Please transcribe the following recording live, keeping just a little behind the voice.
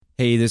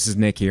Hey, this is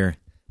Nick here.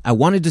 I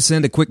wanted to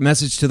send a quick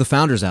message to the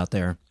founders out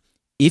there.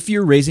 If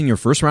you're raising your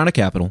first round of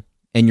capital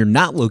and you're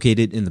not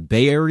located in the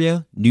Bay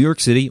Area, New York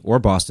City, or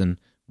Boston,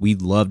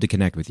 we'd love to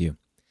connect with you.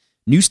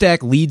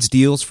 NewStack leads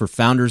deals for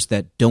founders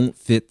that don't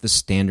fit the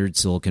standard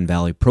Silicon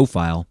Valley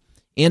profile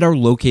and are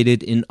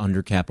located in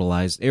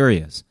undercapitalized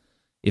areas.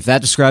 If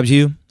that describes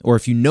you, or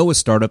if you know a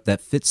startup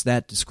that fits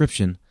that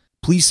description,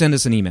 please send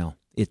us an email.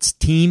 It's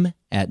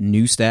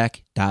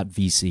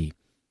team@newstack.vc.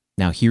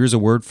 Now here's a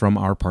word from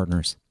our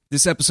partners.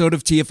 This episode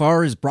of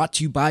TFR is brought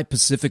to you by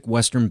Pacific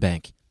Western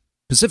Bank.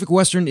 Pacific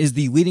Western is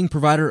the leading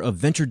provider of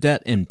venture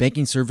debt and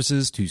banking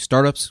services to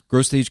startups,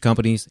 growth stage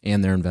companies,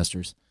 and their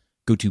investors.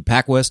 Go to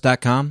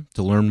pacwest.com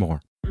to learn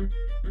more.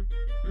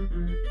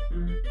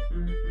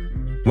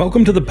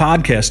 Welcome to the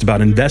podcast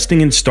about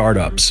investing in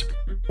startups,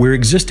 where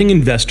existing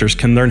investors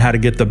can learn how to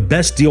get the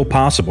best deal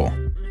possible,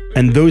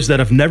 and those that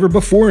have never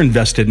before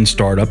invested in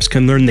startups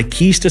can learn the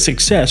keys to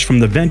success from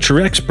the venture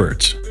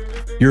experts.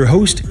 Your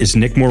host is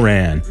Nick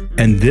Moran,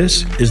 and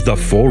this is The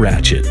Full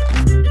Ratchet.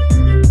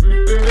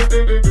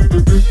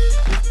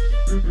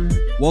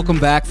 Welcome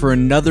back for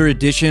another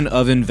edition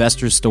of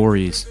Investor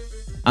Stories.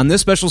 On this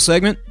special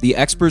segment, the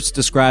experts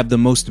describe the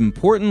most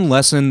important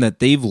lesson that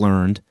they've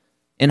learned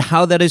and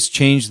how that has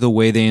changed the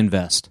way they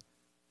invest.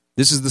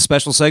 This is the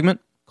special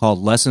segment called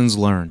Lessons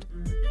Learned.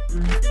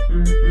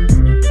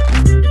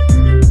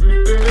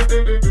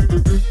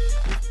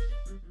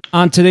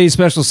 On today's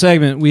special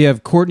segment, we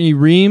have Courtney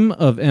Reum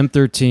of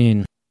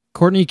M13.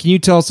 Courtney, can you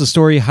tell us a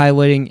story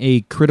highlighting a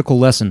critical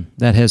lesson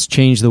that has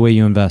changed the way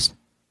you invest?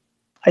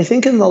 I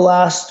think in the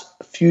last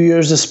few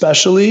years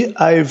especially,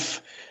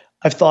 I've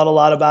thought a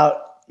lot about,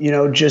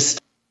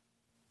 just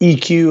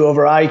EQ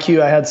over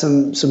IQ. I had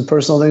some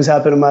personal things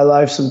happen in my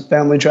life, some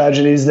family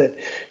tragedies that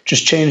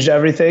just changed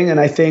everything. And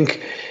I think,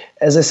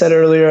 as I said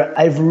earlier,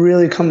 I've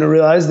really come to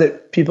realize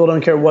that people don't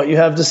care what you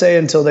have to say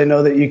until they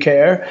know that you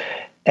care.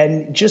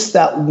 And just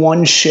that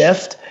one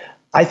shift,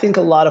 I think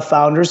a lot of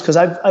founders, because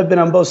I've been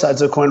on both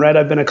sides of the coin, right?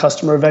 I've been a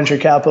customer of venture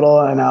capital.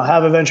 I now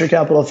have a venture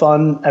capital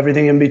fund,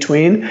 everything in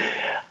between.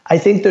 I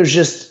think there's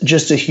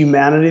just a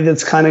humanity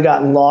that's kind of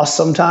gotten lost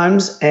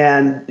sometimes.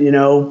 And,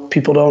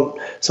 people don't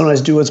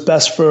sometimes do what's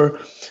best for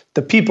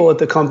the people at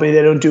the company.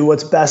 They don't do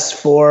what's best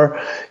for,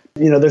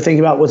 they're thinking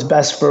about what's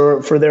best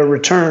for their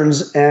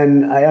returns.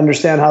 And I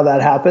understand how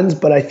that happens.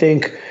 But I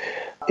think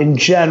in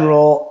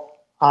general,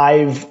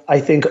 I've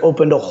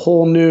opened a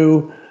whole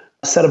new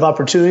set of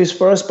opportunities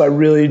for us by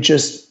really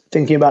just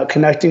thinking about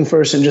connecting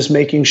first and just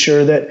making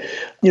sure that,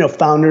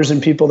 founders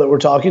and people that we're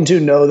talking to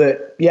know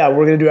that, yeah,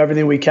 we're going to do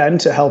everything we can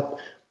to help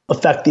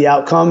affect the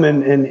outcome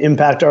and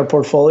impact our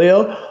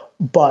portfolio.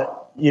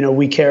 But,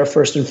 we care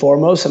first and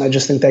foremost. And I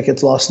just think that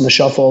gets lost in the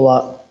shuffle a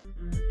lot.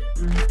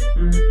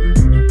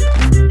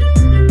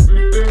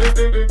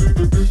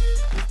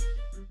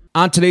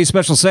 On today's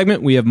special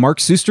segment, we have Mark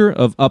Suster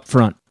of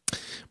Upfront.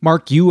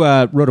 Mark, you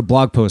wrote a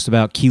blog post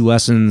about key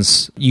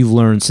lessons you've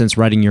learned since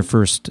writing your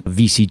first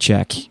VC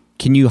check.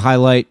 Can you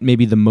highlight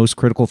maybe the most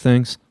critical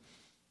things?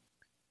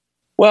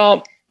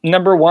 Well,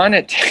 number one,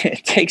 it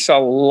takes a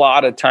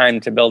lot of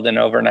time to build an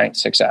overnight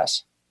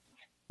success.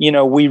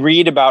 We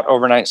read about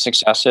overnight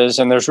successes,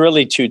 and there's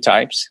really two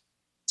types.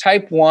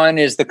 Type one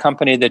is the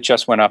company that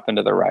just went up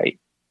into the right?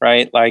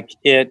 Like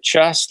it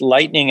just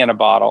lightning in a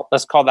bottle.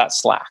 Let's call that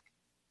Slack.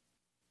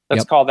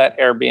 Let's call that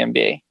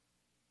Airbnb.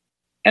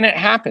 And it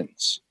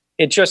happens.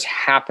 It just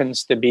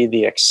happens to be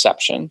the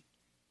exception.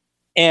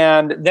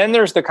 And then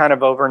there's the kind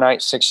of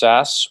overnight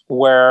success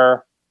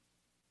where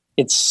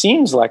it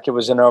seems like it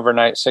was an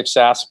overnight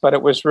success, but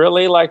it was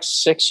really like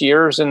 6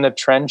 years in the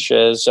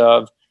trenches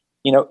of,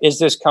 is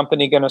this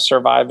company going to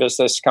survive? Is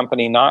this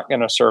company not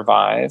going to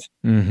survive?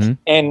 Mm-hmm.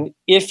 And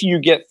if you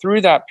get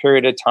through that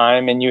period of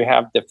time and you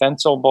have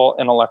defensible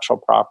intellectual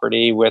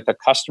property with a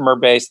customer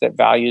base that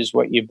values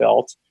what you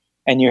built,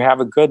 and you have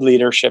a good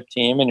leadership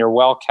team and you're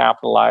well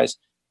capitalized,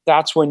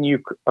 that's when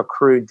you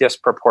accrue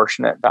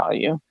disproportionate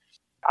value.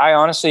 I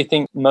honestly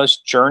think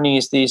most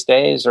journeys these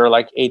days are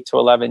like 8 to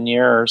 11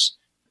 years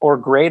or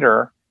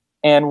greater.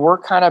 And we're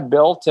kind of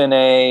built in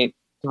a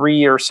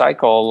 3-year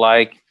cycle.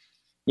 Like,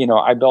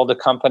 I build a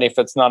company. If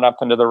it's not up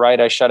and to the right,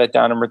 I shut it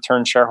down and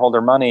return shareholder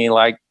money.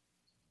 I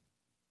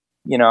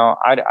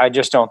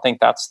just don't think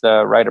that's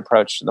the right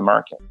approach to the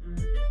market.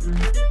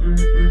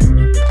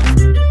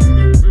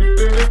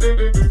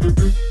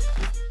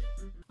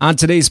 On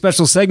today's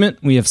special segment,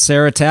 we have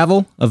Sarah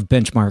Tavel of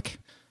Benchmark.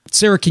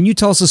 Sarah, can you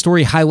tell us a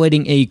story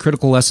highlighting a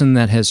critical lesson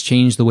that has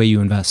changed the way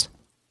you invest?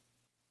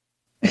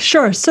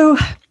 Sure. So,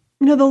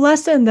 the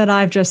lesson that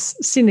I've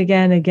just seen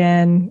again and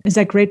again is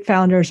that great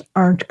founders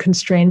aren't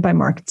constrained by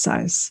market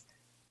size.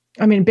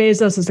 I mean,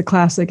 Bezos is a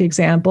classic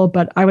example,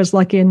 but I was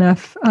lucky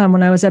enough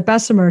when I was at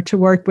Bessemer to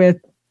work with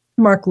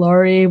Mark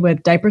Laurie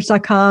with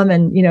diapers.com.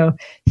 And,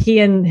 he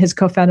and his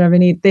co-founder,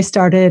 Vinny, they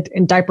started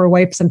in diaper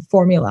wipes and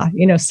formula,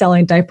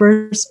 selling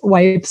diapers,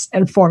 wipes,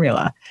 and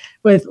formula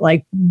with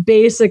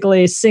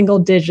basically single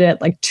digit,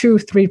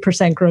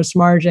 2-3% gross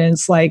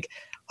margins,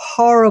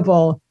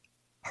 horrible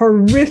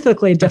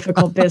horrifically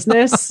difficult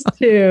business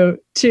to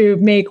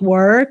make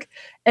work.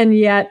 And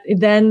yet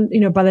then,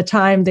 by the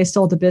time they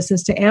sold the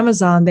business to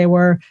Amazon, they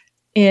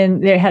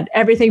had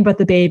everything but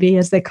the baby,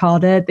 as they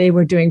called it. They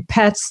were doing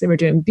pets, they were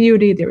doing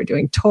beauty, they were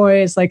doing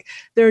toys. Like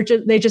they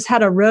just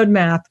had a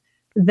roadmap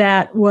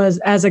that was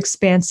as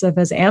expansive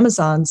as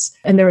Amazon's,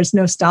 and there was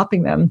no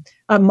stopping them.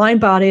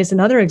 MindBody is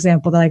another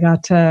example that I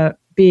got to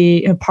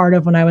be a part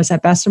of when I was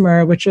at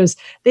Bessemer, which was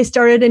they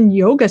started in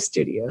yoga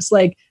studios.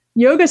 Like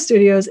yoga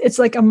studios, it's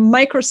like a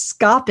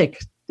microscopic,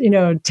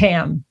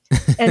 TAM.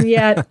 And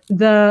yet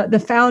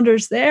the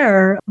founders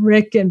there,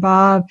 Rick and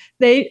Bob,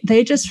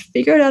 they just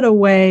figured out a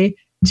way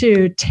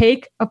to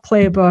take a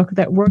playbook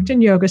that worked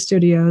in yoga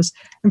studios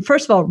and,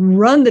 first of all,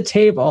 run the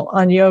table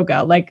on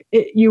yoga. Like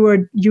you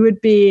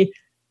would be,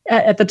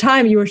 at the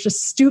time, you were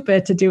just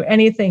stupid to do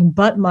anything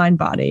but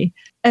MindBody,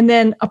 and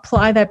then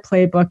apply that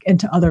playbook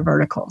into other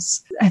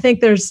verticals. I think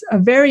there's a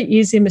very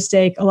easy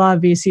mistake a lot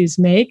of VCs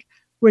make,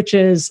 which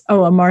is,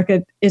 a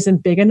market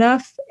isn't big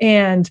enough.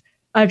 And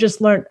I've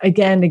just learned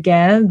again and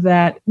again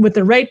that with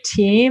the right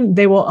team,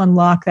 they will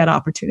unlock that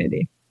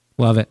opportunity.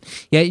 Love it.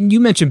 Yeah, and you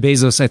mentioned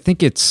Bezos. I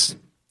think it's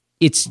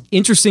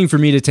interesting for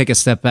me to take a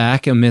step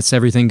back amidst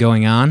everything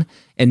going on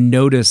and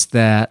notice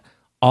that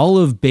all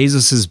of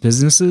Bezos's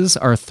businesses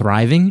are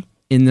thriving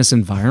in this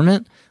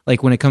environment.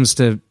 Like when it comes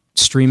to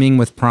streaming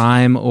with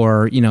Prime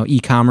or,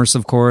 e-commerce,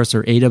 of course,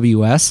 or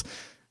AWS.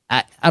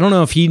 I don't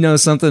know if he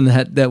knows something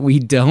that we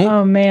don't.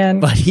 Oh, man.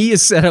 But he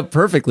is set up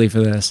perfully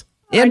for this.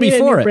 And I need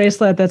before a new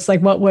bracelet that's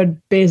like, what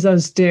would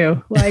Bezos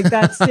do? Like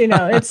that's,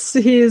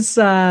 he's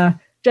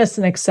just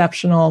an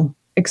exceptional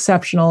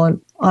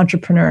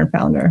entrepreneur and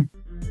founder.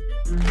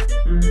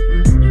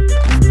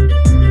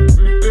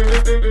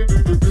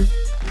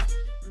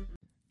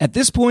 At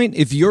this point,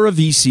 if you're a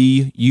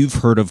VC, you've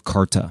heard of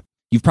Carta.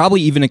 You've probably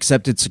even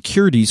accepted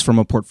securities from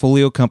a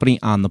portfolio company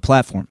on the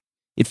platform.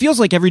 It feels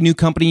like every new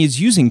company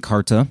is using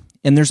Carta,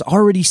 and there's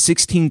already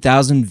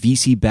 16,000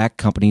 VC-backed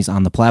companies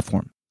on the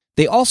platform.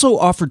 They also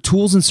offer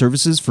tools and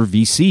services for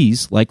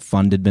VCs like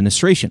fund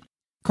administration.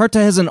 Carta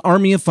has an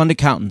army of fund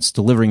accountants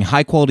delivering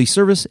high-quality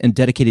service and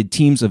dedicated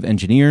teams of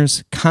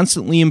engineers,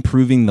 constantly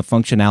improving the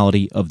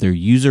functionality of their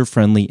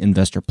user-friendly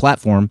investor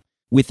platform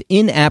with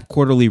in-app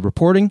quarterly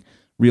reporting,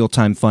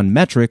 real-time fund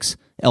metrics,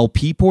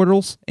 LP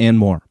portals, and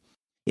more.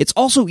 It's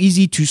also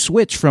easy to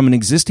switch from an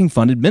existing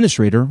fund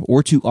administrator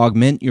or to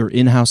augment your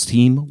in-house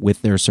team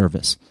with their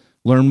service.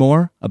 Learn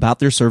more about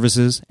their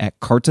services at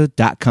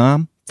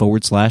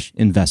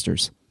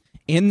carta.com/investors.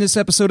 And this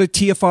episode of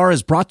TFR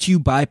is brought to you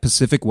by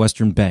Pacific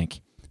Western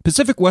Bank.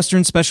 Pacific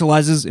Western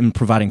specializes in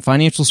providing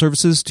financial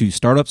services to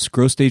startups,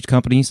 growth stage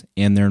companies,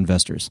 and their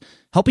investors,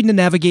 helping to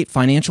navigate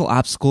financial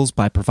obstacles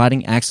by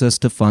providing access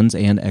to funds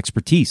and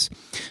expertise.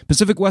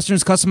 Pacific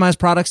Western's customized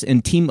products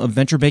and team of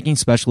venture banking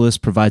specialists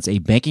provides a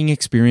banking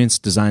experience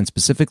designed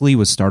specifically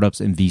with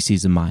startups and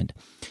VCs in mind.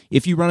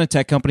 If you run a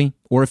tech company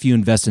or if you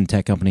invest in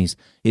tech companies,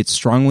 it's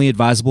strongly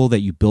advisable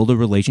that you build a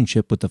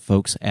relationship with the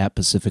folks at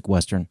Pacific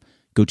Western.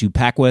 Go to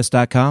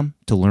pacwest.com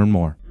to learn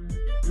more.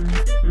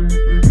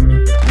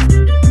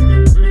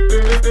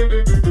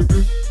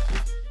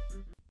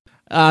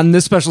 On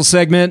this special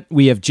segment,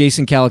 we have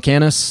Jason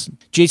Calacanis.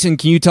 Jason,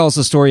 can you tell us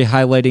a story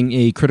highlighting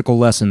a critical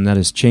lesson that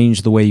has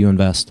changed the way you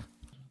invest?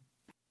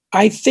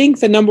 I think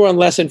the number one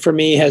lesson for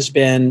me has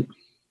been,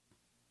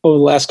 over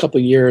the last couple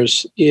of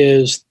years,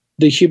 is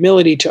the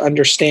humility to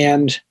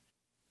understand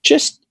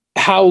just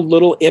how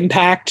little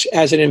impact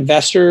as an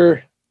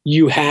investor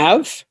you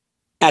have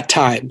at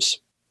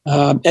times.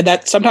 And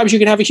that sometimes you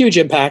can have a huge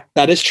impact.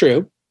 That is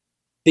true.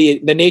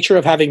 The nature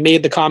of having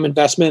made the calm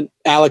investment,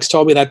 Alex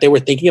told me that they were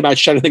thinking about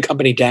shutting the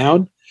company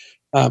down.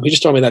 He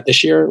just told me that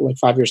this year, like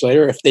 5 years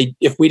later,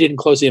 if we didn't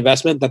close the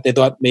investment, that they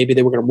thought maybe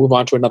they were going to move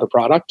on to another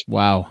product.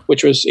 Wow.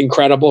 Which was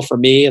incredible for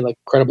me and like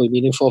incredibly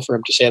meaningful for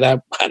him to say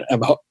that.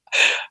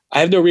 I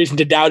have no reason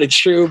to doubt it's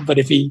true, but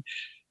if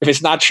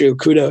it's not true,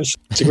 kudos.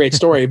 It's a great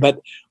story. But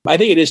I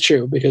think it is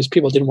true because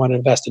people didn't want to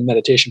invest in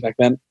meditation back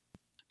then.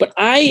 But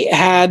I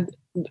had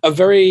a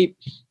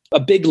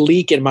big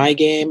leak in my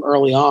game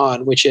early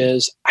on, which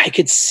is I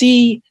could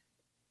see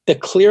the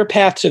clear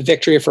path to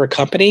victory for a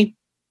company.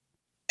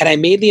 And I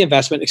made the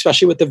investment,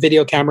 especially with the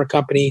video camera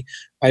company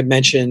I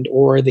mentioned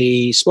or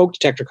the smoke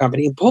detector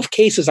company. In both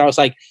cases, I was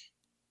like,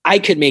 I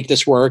could make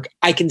this work.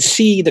 I can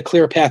see the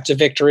clear path to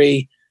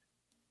victory.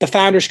 The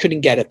founders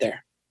couldn't get it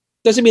there.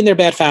 Doesn't mean they're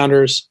bad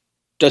founders.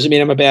 Doesn't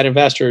mean I'm a bad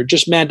investor. It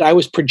just meant I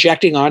was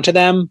projecting onto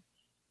them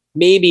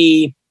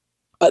maybe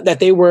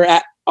that they were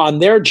on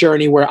their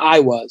journey where I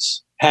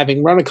was,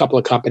 having run a couple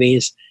of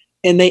companies,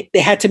 and they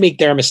had to make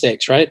their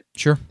mistakes, right?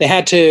 Sure. They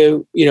had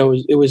to,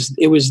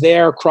 it was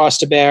their cross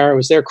to bear. It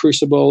was their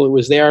crucible. It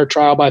was their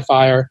trial by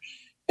fire.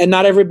 And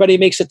not everybody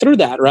makes it through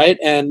that, right?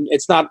 And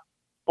it's not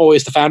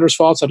always the founder's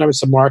fault. Sometimes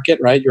it's the market,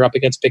 right? You're up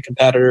against big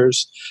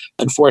competitors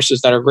and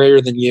forces that are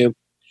greater than you.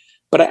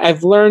 But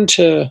I've learned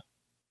to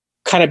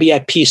kind of be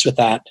at peace with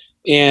that.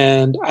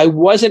 And I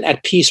wasn't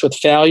at peace with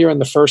failure in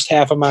the first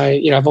half of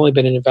my, I've only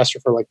been an investor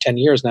for like 10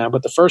 years now,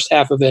 but the first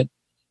half of it,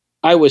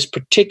 I was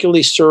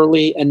particularly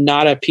surly and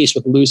not at peace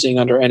with losing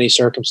under any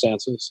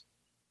circumstances.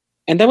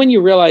 And then when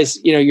you realize,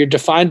 you're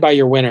defined by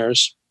your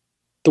winners,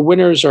 the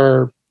winners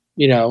are,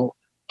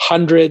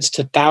 hundreds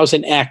to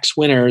 1,000x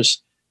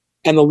winners,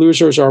 and the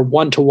losers are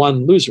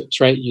 1-to-1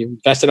 losers, right? You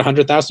invested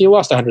 100,000, you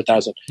lost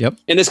 100,000. Yep.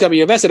 In this company,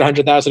 you invested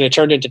 100,000, it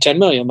turned into 10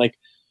 million. Like,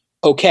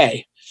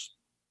 okay,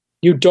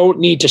 you don't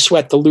need to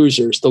sweat the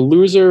losers. The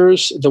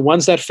losers, the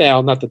ones that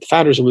fail, not that the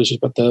founders are losers,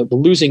 but the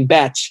losing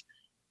bets.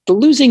 The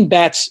losing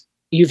bets,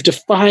 you've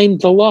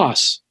defined the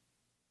loss,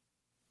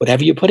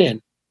 whatever you put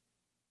in.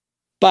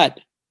 But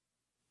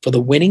for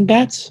the winning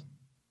bets,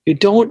 you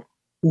don't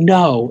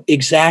know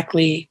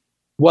exactly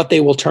what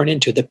they will turn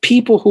into. The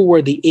people who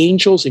were the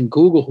angels in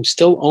Google who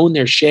still own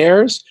their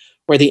shares,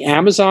 or the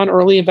Amazon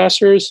early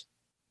investors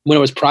when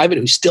it was private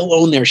who still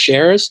own their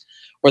shares,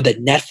 or the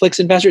Netflix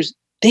investors,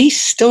 they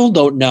still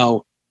don't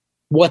know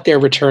what their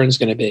return is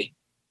going to be.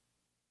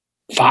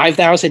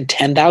 5,000,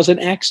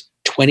 10,000x,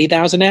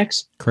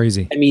 20,000x.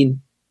 Crazy. I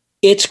mean,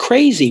 it's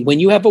crazy. When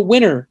you have a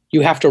winner,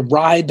 you have to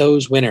ride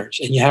those winners,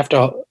 and you have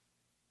to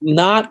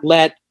not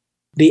let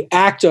the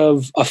act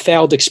of a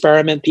failed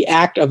experiment, the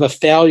act of a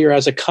failure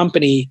as a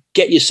company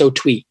get you so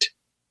tweaked.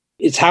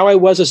 It's how I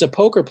was as a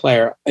poker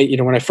player.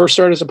 When I first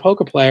started as a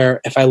poker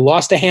player, if I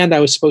lost a hand I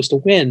was supposed to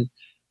win,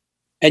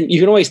 and you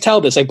can always tell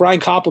this, like Brian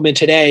Koppelman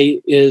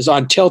today is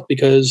on tilt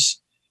because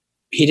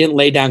he didn't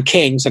lay down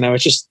kings, and I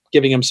was just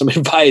giving him some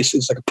advice.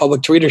 It's like a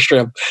public Twitter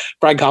stream.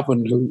 Brian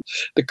Koppelman, who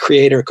the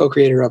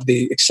co-creator of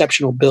The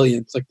Exceptional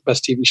Billions, like the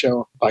best TV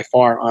show by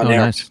far on air.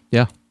 Nice.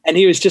 Yeah. And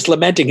he was just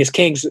lamenting his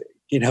kings,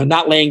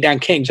 not laying down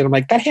kings. And I'm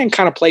like, that hand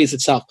kind of plays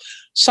itself.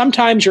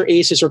 Sometimes your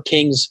aces or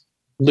kings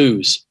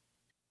lose.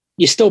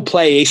 You still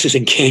play aces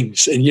and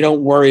kings, and you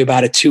don't worry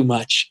about it too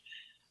much.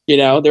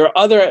 There are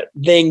other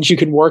things you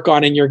can work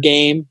on in your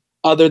game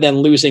other than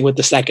losing with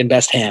the second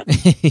best hand.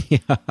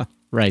 Yeah,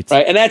 right.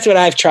 And that's what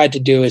I've tried to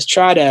do, is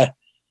try to,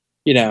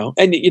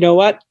 and you know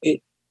what?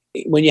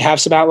 When you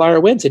have some outlier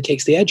wins, it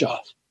takes the edge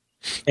off.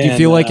 Do you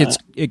feel like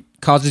it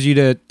causes you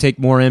to take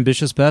more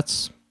ambitious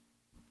bets?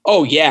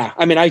 Oh, yeah.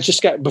 I mean,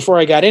 before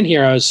I got in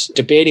here, I was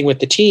debating with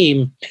the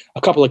team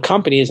a couple of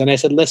companies, and I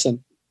said,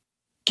 listen,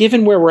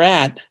 given where we're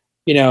at,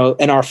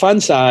 and our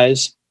fund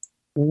size,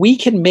 we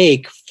can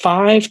make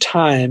 5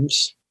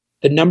 times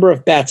the number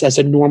of bets as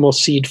a normal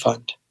seed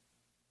fund.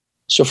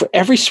 So for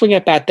every swing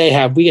at bat they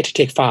have, we get to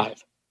take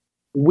 5.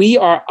 We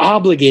are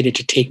obligated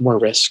to take more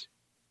risk,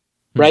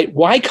 right?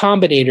 Y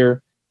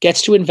Combinator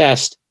gets to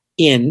invest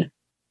in,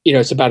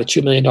 it's about a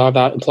 $2 million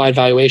implied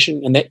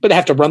valuation, but they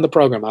have to run the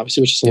program,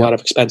 obviously, which is a lot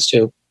of expense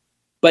too.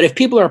 But if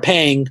people are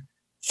paying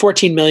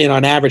 $14 million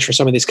on average for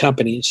some of these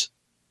companies,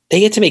 they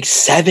get to make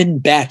 7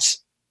 bets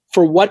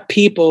for what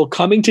people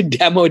coming to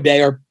demo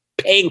day are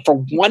paying for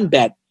 1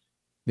 bet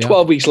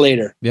 12 weeks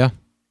later. Yeah.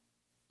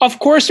 Of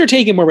course they're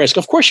taking more risk.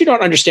 Of course you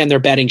don't understand their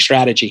betting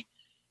strategy.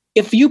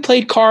 If you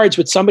played cards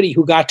with somebody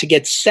who got to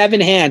get 7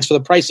 hands for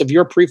the price of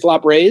your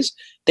pre-flop raise,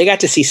 they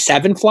got to see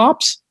 7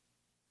 flops,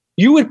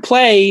 you would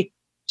play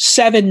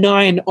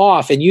 7-9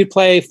 off, and you'd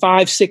play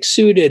 5-6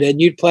 suited,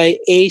 and you'd play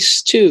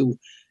ace-2.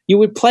 You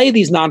would play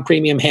these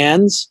non-premium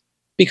hands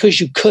because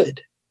you could,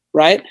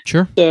 right?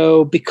 Sure.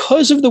 So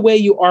because of the way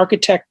you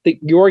architect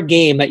your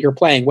game that you're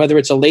playing, whether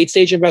it's a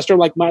late-stage investor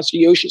like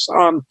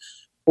Masayoshi-san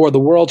or the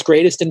world's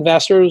greatest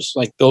investors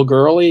like Bill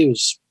Gurley,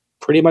 who's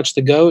pretty much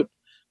the GOAT,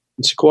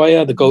 and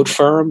Sequoia, the GOAT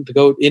firm, the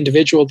GOAT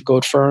individual, the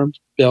GOAT firm,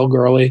 Bill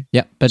Gurley.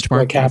 Yeah,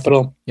 Benchmark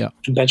Capital. Yeah.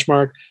 And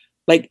Benchmark.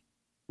 Like,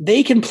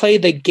 they can play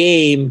the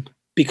game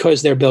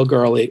because they're Bill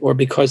Gurley or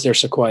because they're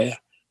Sequoia.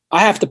 I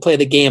have to play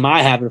the game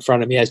I have in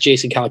front of me as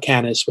Jason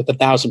Calacanis with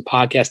 1,000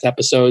 podcast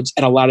episodes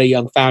and a lot of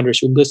young founders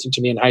who listen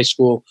to me in high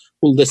school,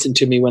 who listen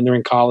to me when they're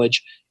in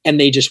college, and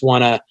they just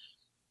want to,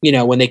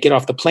 when they get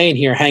off the plane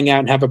here, hang out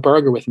and have a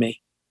burger with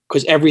me.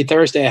 Because every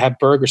Thursday I have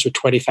burgers with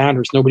 20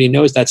 founders. Nobody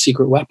knows that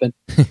secret weapon.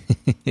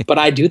 But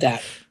I do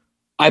that.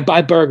 I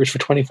buy burgers for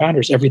 20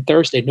 founders every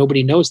Thursday.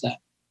 Nobody knows that.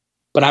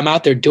 But I'm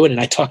out there doing it.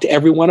 I talk to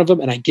every one of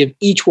them, and I give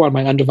each one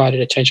my undivided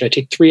attention. I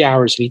take 3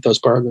 hours to eat those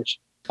burgers.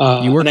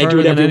 You work and I do harder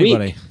it every than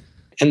anybody. week.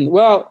 And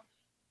well,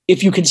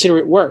 if you consider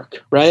it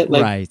work, right?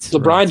 Like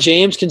LeBron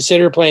James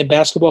consider playing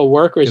basketball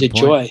work, or is it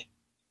joy?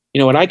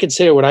 What I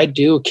consider, what I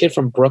do, a kid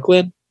from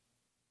Brooklyn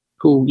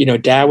who,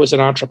 dad was an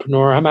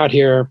entrepreneur. I'm out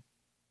here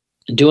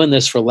doing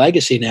this for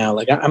legacy now.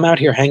 Like, I'm out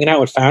here hanging out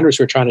with founders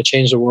who are trying to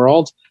change the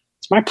world.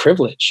 It's my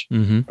privilege.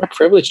 Mm-hmm. My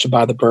privilege to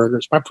buy the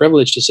burgers. My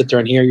privilege to sit there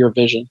and hear your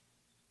vision.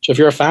 So if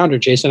you're a founder,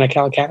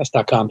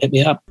 jason@calacanis.com, hit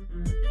me up.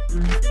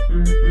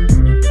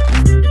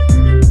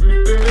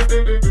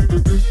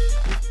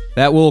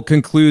 That will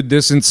conclude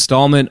this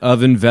installment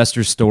of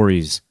Investor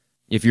Stories.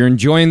 If you're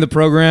enjoying the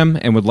program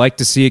and would like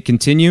to see it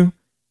continue,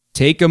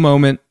 take a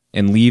moment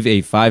and leave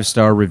a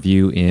 5-star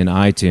review in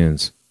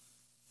iTunes.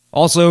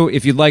 Also,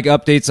 if you'd like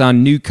updates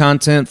on new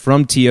content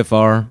from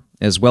TFR,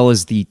 as well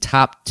as the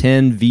top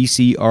 10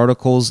 VC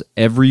articles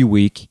every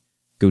week,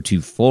 go to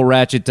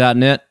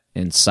fullratchet.net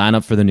and sign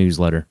up for the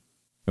newsletter.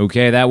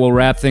 Okay, that will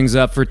wrap things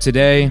up for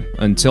today.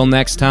 Until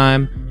next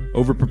time,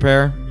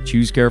 over-prepare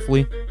choose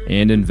carefully,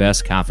 and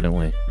invest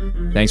confidently.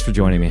 Thanks for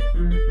joining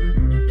me.